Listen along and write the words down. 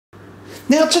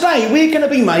Now today we're going to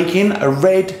be making a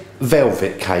red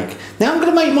velvet cake. Now I'm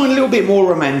going to make mine a little bit more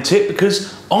romantic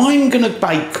because I'm going to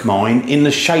bake mine in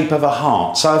the shape of a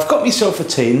heart. So I've got myself a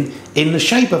tin in the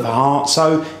shape of a heart,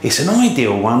 so it's an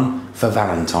ideal one for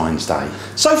Valentine's Day.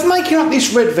 So for making up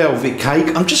this red velvet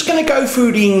cake, I'm just going to go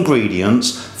through the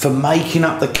ingredients for making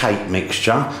up the cake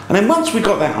mixture, and then once we've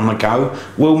got that on the go,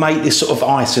 we'll make this sort of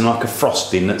icing, like a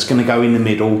frosting, that's going to go in the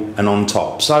middle and on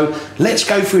top. So let's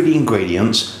go through the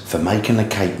ingredients for making the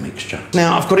cake mixture.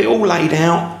 Now I've got it all laid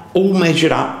out, all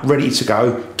measured up, ready to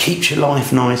go. Keeps your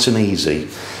life nice and easy.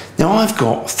 Now I've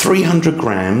got 300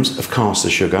 grams of caster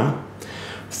sugar,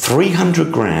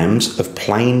 300 grams of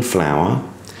plain flour,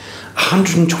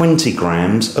 120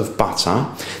 grams of butter.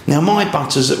 Now my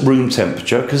butter's at room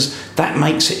temperature because that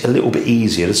makes it a little bit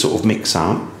easier to sort of mix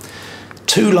up.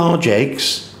 2 large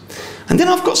eggs, and then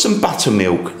I've got some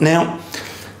buttermilk. Now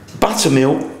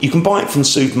buttermilk, you can buy it from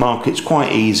supermarkets,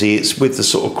 quite easy. It's with the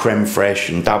sort of creme fraiche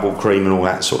and double cream and all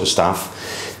that sort of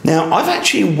stuff. Now I've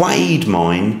actually weighed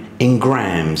mine in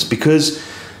grams because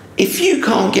if you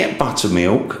can't get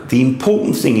buttermilk, the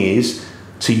important thing is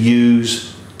to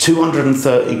use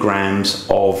 230 grams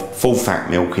of full fat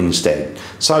milk instead.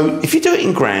 So if you do it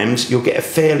in grams, you'll get a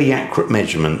fairly accurate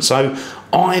measurement. So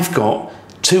I've got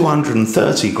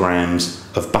 230 grams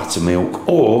of buttermilk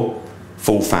or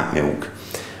full fat milk,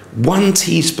 1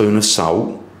 teaspoon of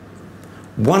salt,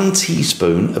 1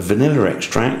 teaspoon of vanilla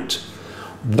extract,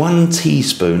 1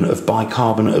 teaspoon of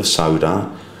bicarbonate of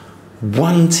soda,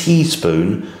 1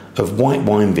 teaspoon of white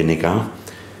wine vinegar,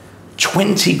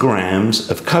 20 grams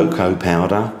of cocoa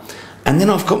powder, and then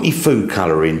I've got my food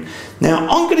colouring. Now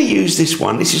I'm going to use this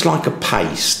one. This is like a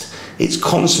paste. It's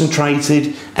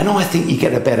concentrated and I think you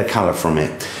get a better colour from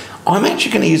it. I'm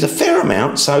actually going to use a fair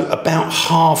amount, so about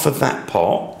half of that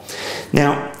pot.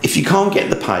 Now if you can't get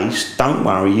the paste, don't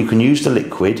worry, you can use the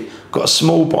liquid. Got a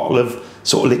small bottle of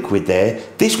sort of liquid there.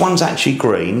 This one's actually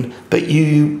green, but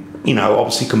you know,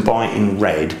 obviously can buy it in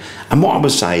red. And what I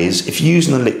would say is, if you're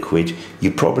using the liquid, you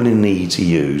probably need to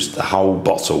use the whole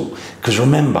bottle. Because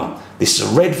remember, this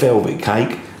is a red velvet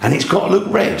cake and it's got to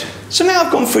look red. So now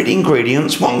I've gone through the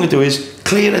ingredients, what I'm going to do is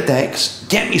clear the decks,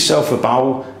 get myself a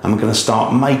bowl, and I'm going to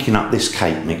start making up this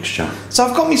cake mixture. So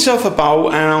I've got myself a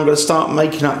bowl and I'm going to start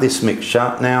making up this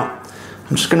mixture. Now,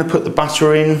 I'm just going to put the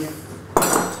butter in,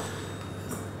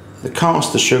 the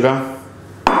caster sugar,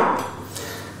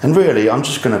 and really, I'm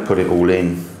just going to put it all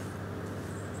in.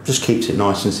 Just keeps it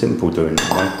nice and simple doing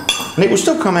that way. And it will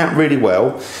still come out really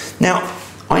well. Now,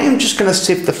 I am just going to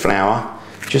sieve the flour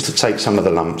just to take some of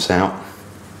the lumps out.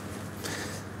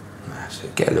 So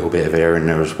get a little bit of air in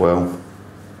there as well.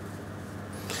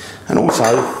 And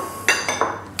also,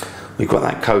 we've got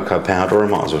that cocoa powder. I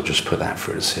might as well just put that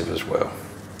through the sieve as well.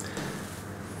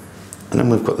 And then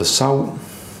we've got the salt,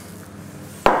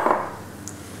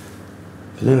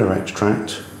 vanilla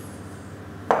extract,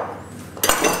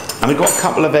 and we've got a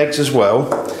couple of eggs as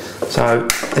well, so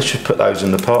let's just put those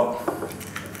in the pot.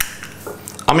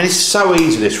 I mean, it's so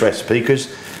easy, this recipe,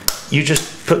 because you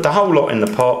just put the whole lot in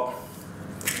the pot,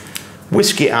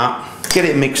 whisk it up, get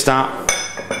it mixed up,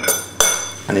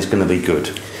 and it's going to be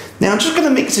good. Now I'm just going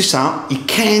to mix this up. You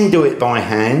can do it by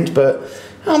hand, but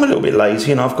I'm a little bit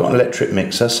lazy and I've got an electric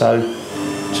mixer, so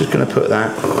just going to put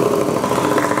that.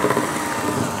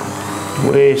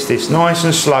 Whisk this nice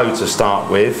and slow to start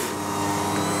with.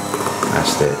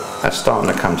 That's it. That's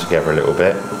starting to come together a little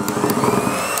bit.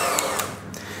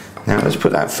 Now let's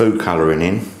put that food colouring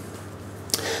in.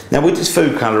 Now with this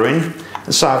food colouring,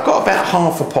 so I've got about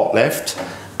half a pot left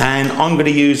and I'm going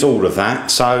to use all of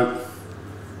that. So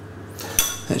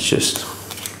let's just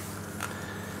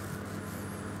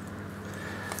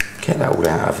get that all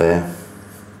out of there.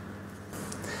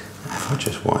 If I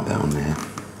just wipe that on there.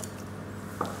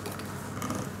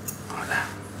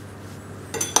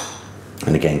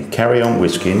 And again, carry on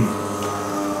whisking.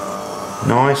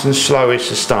 Nice and slowish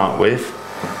to start with.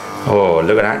 Oh,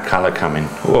 look at that colour coming.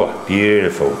 Oh,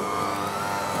 beautiful.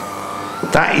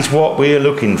 That is what we're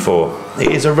looking for.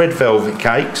 It is a red velvet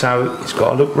cake, so it's got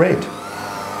to look red.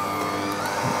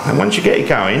 And once you get it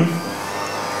going,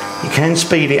 you can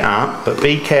speed it up, but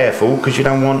be careful because you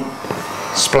don't want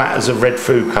splatters of red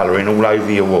food colouring all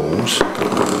over your walls.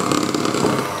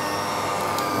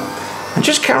 And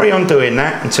just carry on doing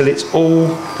that until it's all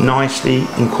nicely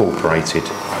incorporated.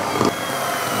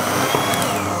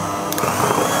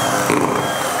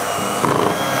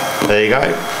 There you go.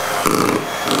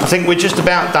 I think we're just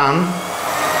about done.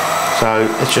 So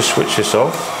let's just switch this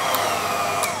off.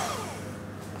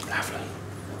 Lovely.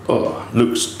 Oh,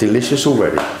 looks delicious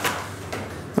already.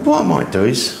 And what I might do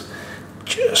is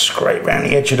just scrape around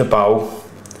the edge of the bowl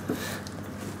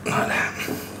like that.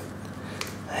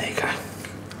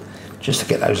 just to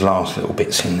get those last little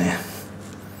bits in there.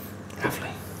 Lovely.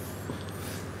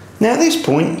 Now at this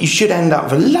point you should end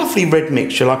up with a lovely red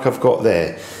mixture like I've got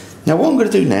there. Now what I'm going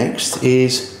to do next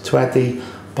is to add the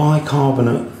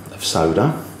bicarbonate of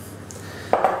soda,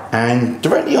 and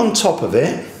directly on top of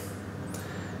it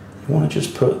you want to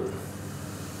just put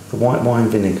the white wine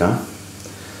vinegar,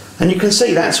 and you can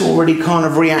see that's already kind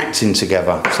of reacting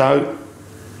together. So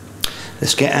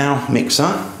let's get our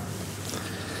mixer,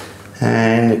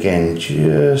 and again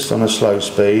just on a slow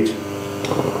speed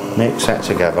mix that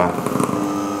together,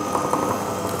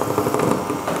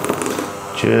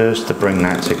 just to bring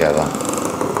that together.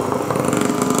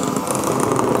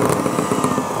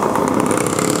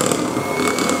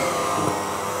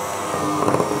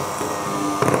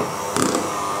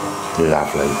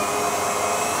 Lovely.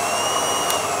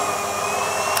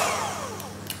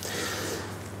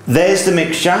 There's the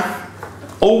mixture,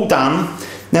 all done.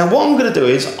 Now what I'm going to do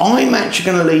is I'm actually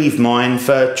going to leave mine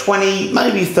for 20,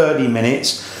 maybe 30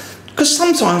 minutes, because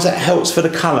sometimes that helps for the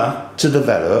colour to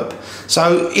develop.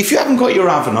 So if you haven't got your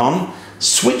oven on,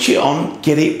 switch it on,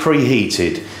 get it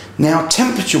preheated. Now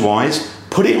temperature wise,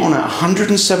 put it on at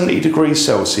 170 degrees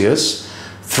Celsius,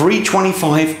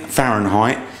 325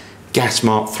 Fahrenheit, gas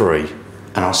mark 3.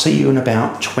 And I'll see you in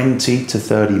about 20 to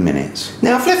 30 minutes.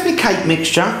 Now I've left my cake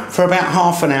mixture for about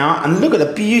half an hour, and look at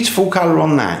the beautiful colour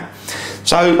on that.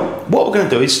 So what we're going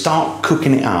to do is start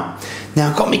cooking it up. Now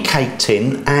I've got my cake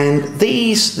tin, and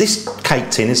this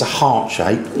cake tin is a heart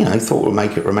shape. You know, thought we'd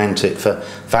make it romantic for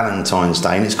Valentine's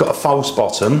Day, and it's got a false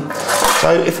bottom.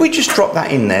 So if we just drop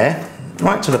that in there,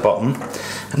 right to the bottom,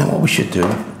 and then what we should do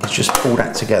is just pull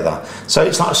that together. So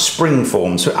it's like a spring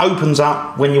form, so it opens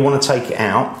up when you want to take it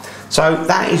out. So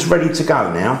that is ready to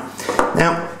go now.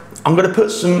 Now I'm going to put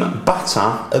some butter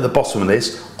at the bottom of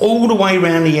this, all the way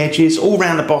around the edges, all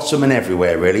around the bottom and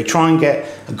everywhere really. Try and get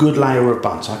a good layer of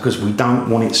butter because we don't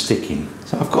want it sticking.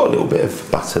 So I've got a little bit of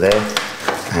butter there,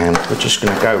 and we're just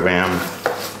going to go around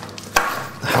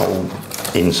the whole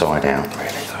inside out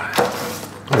really,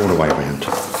 all the way around.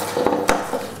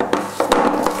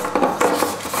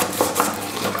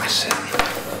 That's it.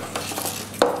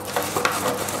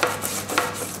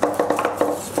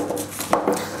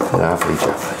 Lovely,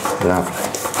 lovely, lovely.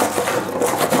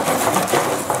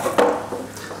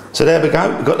 So there we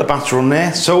go, we've got the butter on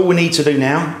there. So all we need to do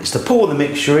now is to pour the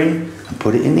mixture in and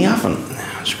put it in the oven.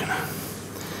 Now I'm just going to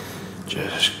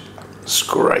just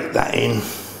scrape that in.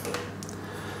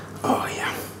 Oh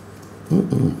yeah.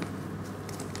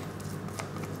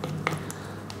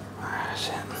 That's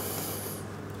it.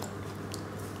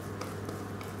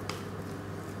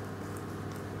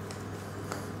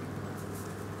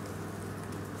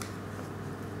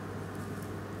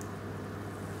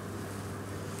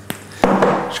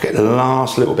 Just get the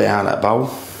last little bit out of that bowl.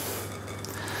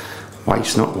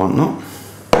 Waste not, want not.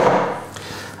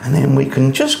 And then we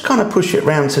can just kind of push it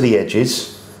round to the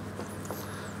edges,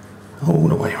 all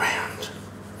the way around.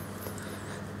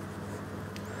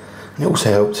 And it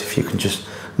also helps if you can just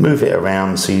move it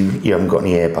around so you haven't got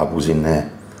any air bubbles in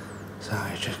there. So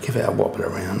just give it a wobble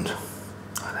around,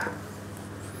 like that.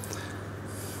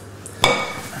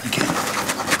 And again,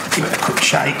 give it a quick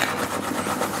shake.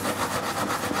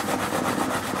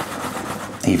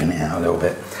 Even it out a little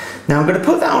bit. Now I'm going to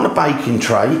put that on a baking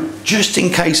tray just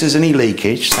in case there's any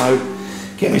leakage. So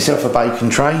get myself a baking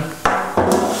tray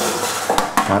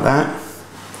like that,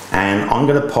 and I'm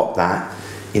going to pop that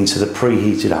into the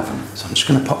preheated oven. So I'm just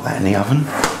going to pop that in the oven.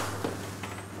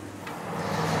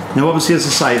 Now obviously, as I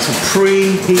say, it's a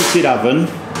preheated oven,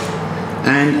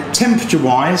 and temperature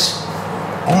wise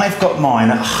I've got mine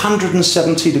at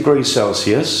 170 degrees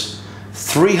Celsius,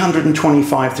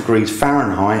 325 degrees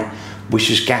Fahrenheit, which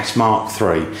is gas mark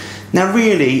 3. Now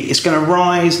really, it's going to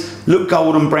rise, look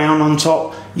golden brown on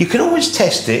top. You can always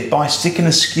test it by sticking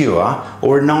a skewer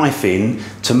or a knife in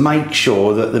to make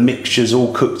sure that the mixture's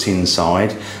all cooked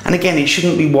inside. And again, it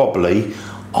shouldn't be wobbly.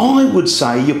 I would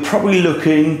say you're probably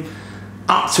looking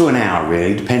up to an hour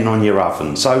really, depending on your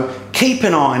oven. So keep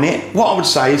an eye on it. What I would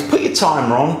say is put your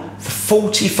timer on for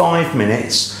 45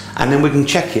 minutes, and then we can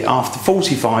check it after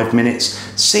 45 minutes,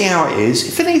 see how it is.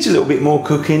 If it needs a little bit more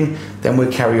cooking, then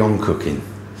we'll carry on cooking.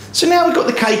 So now we've got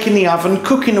the cake in the oven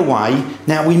cooking away.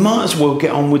 Now we might as well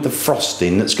get on with the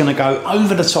frosting that's going to go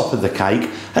over the top of the cake.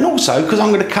 And also, because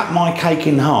I'm going to cut my cake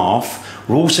in half,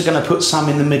 we're also going to put some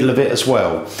in the middle of it as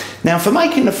well. Now for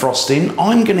making the frosting,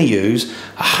 I'm going to use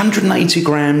 180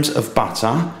 grams of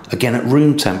butter, again at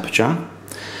room temperature,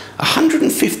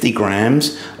 150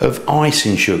 grams of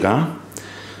icing sugar,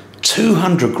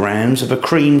 200 grams of a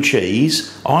cream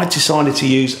cheese. I decided to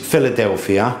use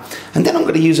Philadelphia, and then I'm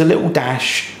going to use a little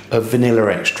dash of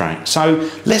vanilla extract. So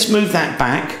let's move that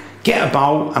back, get a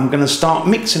bowl, I'm going to start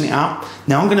mixing it up.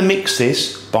 Now I'm going to mix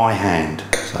this by hand.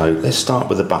 So let's start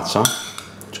with the butter,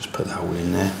 just put that all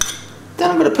in there. Then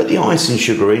I'm going to put the icing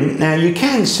sugar in. Now you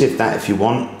can sieve that if you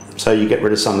want, so you get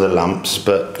rid of some of the lumps,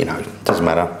 but you know, it doesn't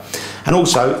matter. And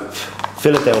also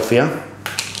Philadelphia,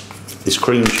 this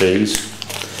cream cheese.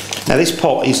 Now this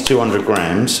pot is 200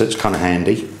 grams, so it's kind of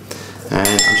handy. And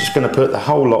I'm just going to put the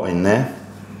whole lot in there.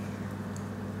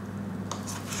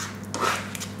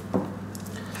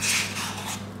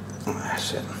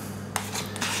 That's it.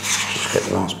 Just get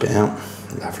the last bit out.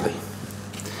 Lovely.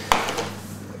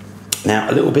 Now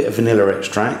a little bit of vanilla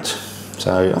extract.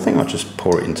 So I think I'll just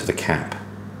pour it into the cap,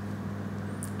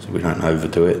 so we don't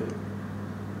overdo it.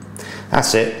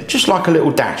 That's it. Just like a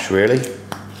little dash, really.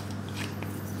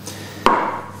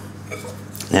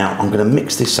 Now I'm going to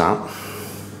mix this up.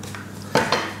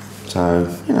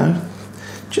 So, you know,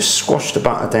 just squash the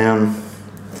butter down,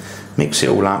 mix it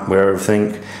all up with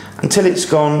everything until it's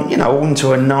gone, you know,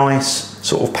 into a nice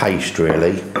sort of paste,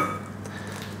 really.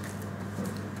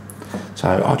 So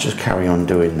I'll just carry on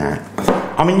doing that.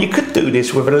 I mean, you could do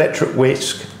this with an electric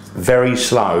whisk, very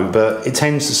slow, but it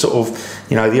tends to sort of,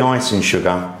 you know, the icing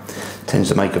sugar tends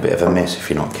to make a bit of a mess if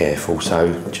you're not careful.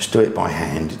 So just do it by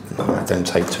hand. It don't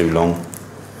take too long.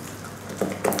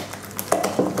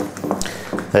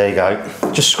 There you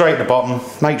go. Just scrape the bottom,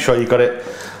 make sure you've got it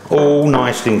all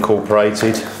nicely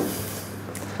incorporated.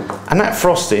 And that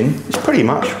frosting is pretty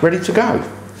much ready to go.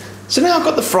 So now I've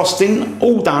got the frosting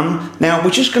all done. Now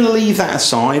we're just going to leave that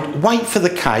aside, wait for the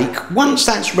cake. Once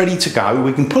that's ready to go,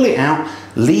 we can pull it out,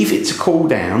 leave it to cool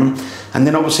down, and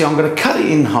then obviously I'm going to cut it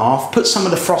in half, put some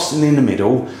of the frosting in the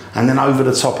middle, and then over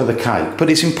the top of the cake. But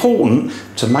it's important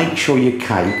to make sure your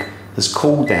cake has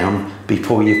cooled down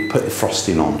before you put the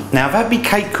frosting on. Now I've had my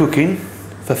cake cooking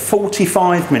for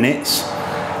 45 minutes.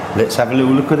 Let's have a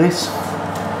little look at this.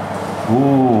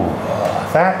 Ooh,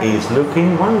 that is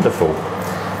looking wonderful.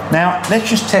 Now let's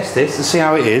just test this to see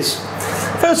how it is.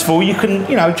 First of all, you can,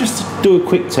 you know, just to do a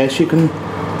quick test, you can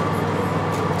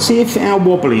see if how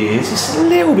wobbly it is. It's a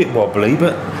little bit wobbly,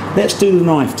 but let's do the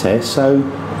knife test. So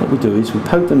what we do is we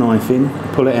poke the knife in,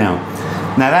 pull it out.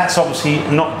 Now that's obviously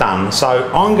not done, so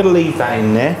I'm going to leave that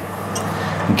in there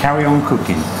and carry on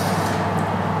cooking.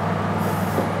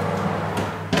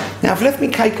 Now I've left my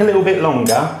cake a little bit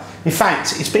longer. In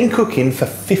fact, it's been cooking for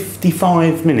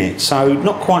 55 minutes, so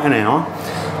not quite an hour.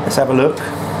 Let's have a look.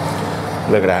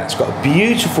 Look at that, it's got a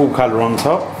beautiful colour on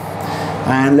top.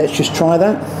 And let's just try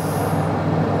that.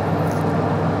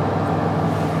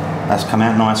 That's come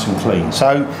out nice and clean.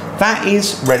 So that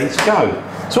is ready to go.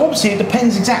 So obviously it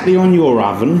depends exactly on your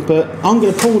oven, but I'm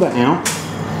going to pull that out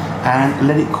and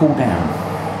let it cool down.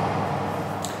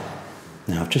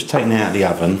 Now I've just taken it out of the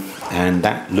oven and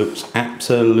that looks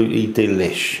absolutely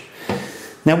delish.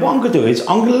 Now what I'm going to do is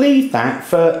I'm going to leave that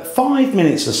for 5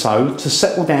 minutes or so to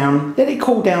settle down, let it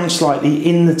cool down slightly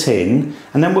in the tin,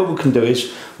 and then what we can do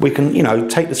is we can, you know,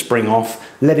 take the spring off,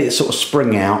 let it sort of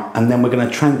spring out, and then we're going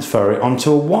to transfer it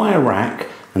onto a wire rack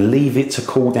and leave it to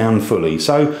cool down fully.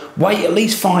 So wait at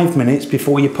least 5 minutes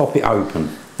before you pop it open.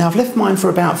 Now I've left mine for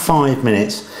about 5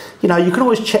 minutes. You know, you can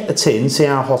always check the tin, see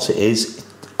how hot it is.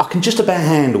 I can just about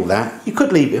handle that. You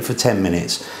could leave it for 10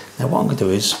 minutes. Now what I'm going to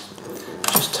do is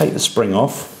just take the spring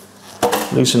off,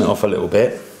 loosen it off a little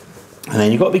bit, and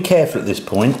then you've got to be careful at this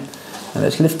point. Now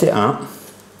let's lift it up,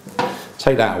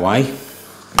 take that away.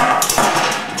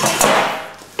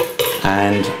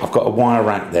 And I've got a wire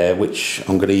rack there which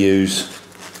I'm going to use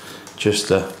just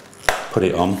to put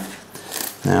it on.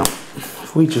 Now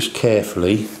if we just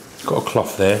carefully, got a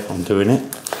cloth there, I'm doing it,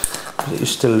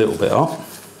 it's still a little bit hot,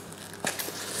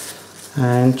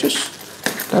 and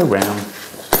just go round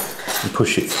and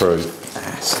push it through.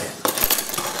 That's it,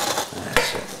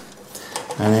 that's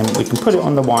it. And then we can put it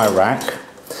on the wire rack.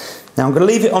 Now I'm going to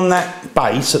leave it on that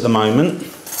base at the moment.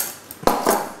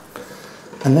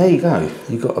 And there you go,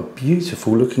 you've got a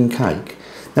beautiful looking cake.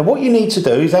 Now what you need to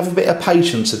do is have a bit of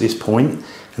patience at this point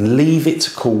and leave it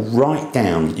to cool right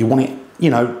down. You want it, you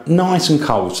know, nice and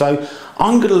cold. So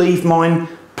I'm going to leave mine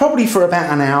probably for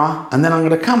about an hour, and then I'm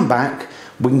going to come back,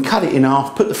 we can cut it in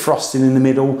half, put the frosting in the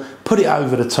middle, put it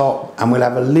over the top, and we'll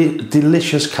have a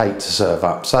delicious cake to serve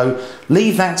up. So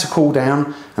leave that to cool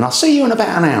down, and I'll see you in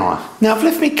about an hour. Now I've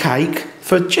left my cake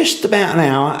for just about an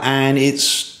hour, and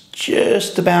it's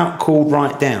just about cooled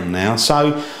right down now.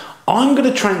 So I'm going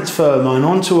to transfer mine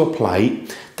onto a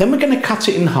plate, then we're going to cut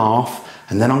it in half,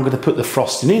 and then I'm going to put the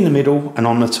frosting in the middle and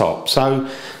on the top. So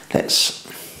let's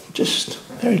just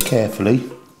very carefully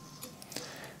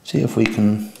see if we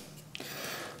can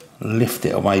lift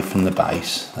it away from the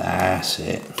base. That's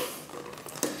it.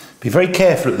 Be very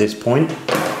careful at this point.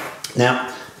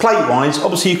 Now, plate-wise,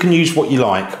 obviously you can use what you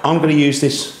like. I'm going to use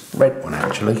this red one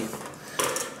actually,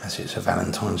 as it's a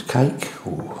Valentine's cake.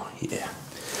 Oh, yeah.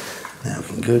 Now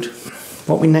looking good.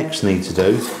 What we next need to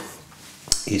do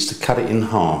is to cut it in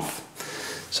half.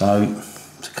 So,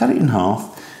 to cut it in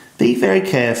half, be very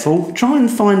careful. Try and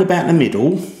find about the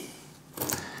middle.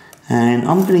 And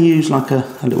I'm going to use like a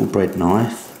little bread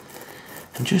knife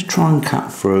and just try and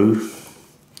cut through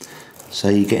so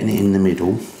you're getting it in the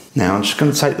middle. Now I'm just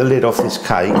going to take the lid off this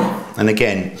cake, and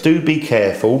again, do be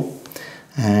careful,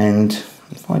 and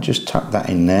if I just tuck that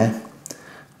in there,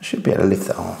 I should be able to lift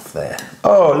it off there.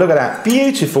 Oh, look at that,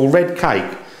 beautiful red cake.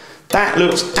 That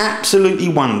looks absolutely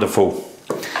wonderful.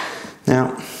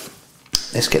 Now,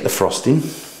 let's get the frosting.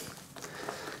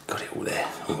 Got it all there,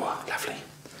 oh, lovely.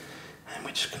 And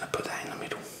we're just going to put that in the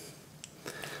middle.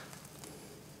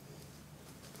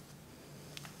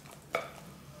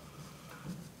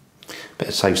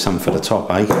 Better save some for the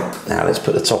top, eh? Now let's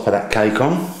put the top of that cake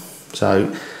on.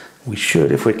 So we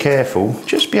should, if we're careful,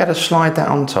 just be able to slide that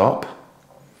on top.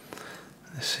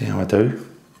 Let's see how I do.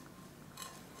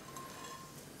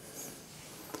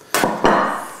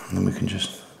 And then we can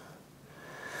just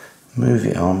move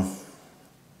it on.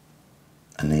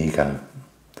 And there you go.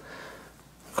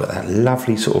 Got that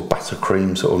lovely sort of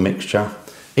buttercream sort of mixture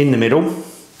in the middle.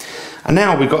 And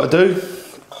now all we've got to do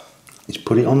is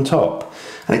put it on top.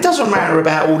 And it doesn't matter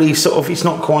about all these sort of, it's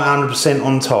not quite 100%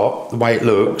 on top, the way it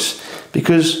looks,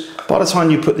 because by the time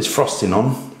you put this frosting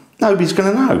on, nobody's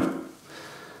going to know.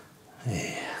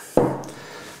 Yeah.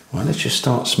 Well, let's just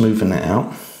start smoothing that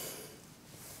out.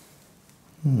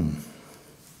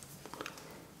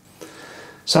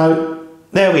 So,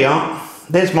 there we are.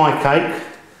 There's my cake.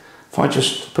 If I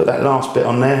just put that last bit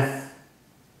on there,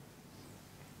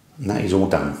 and that is all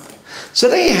done. So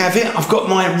there you have it. I've got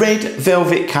my red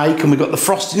velvet cake and we've got the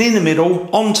frosting in the middle,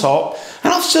 on top,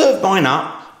 and I've served mine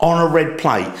up on a red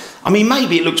plate. I mean,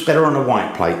 maybe it looks better on a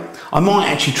white plate. I might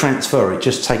actually transfer it,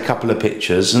 just take a couple of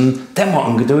pictures, and then what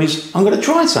I'm going to do is I'm going to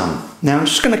try some. Now I'm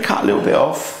just going to cut a little bit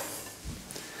off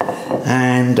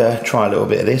and try a little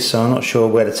bit of this. So I'm not sure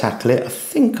where to tackle it. I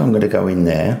think I'm going to go in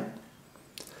there.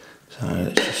 So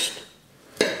let's just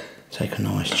take a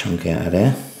nice chunk out of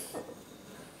there.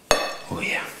 Oh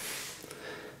yeah.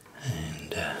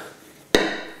 And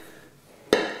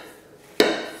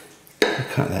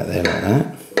cut that there like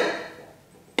that.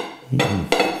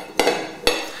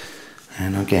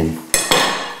 And again,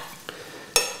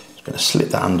 just going to slip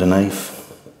that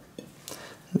underneath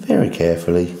very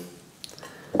carefully.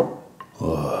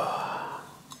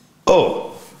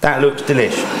 Oh, that looks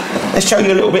delish. Let's show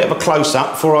you a little bit of a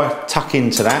close-up before I tuck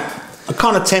into that. I'm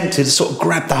kind of tempted to sort of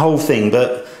grab the whole thing,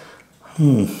 but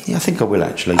yeah, I think I will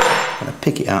actually. I'm going to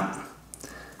pick it up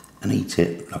and eat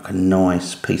it like a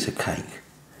nice piece of cake.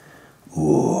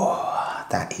 Oh,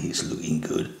 that is looking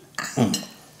good. Oh,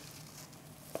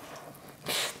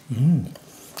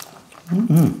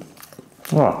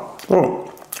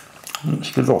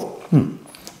 it's good off.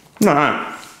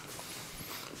 No.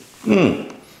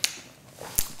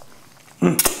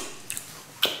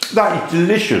 That is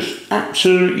delicious,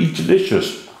 absolutely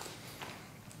delicious.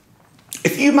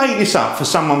 If you make this up for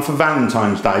someone for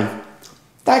Valentine's Day,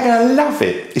 they're going to love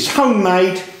it. It's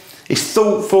homemade, it's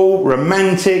thoughtful,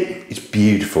 romantic, it's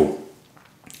beautiful.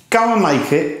 Go and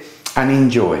make it and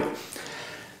enjoy.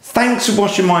 Thanks for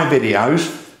watching my videos,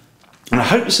 and I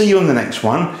hope to see you on the next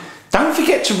one. Don't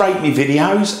forget to rate me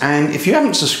videos, and if you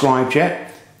haven't subscribed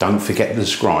yet, don't forget to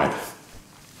subscribe.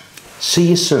 See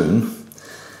you soon,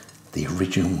 the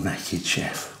original Naked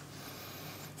Chef.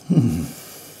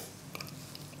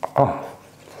 Oh,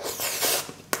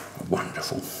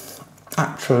 wonderful,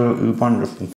 absolutely wonderful.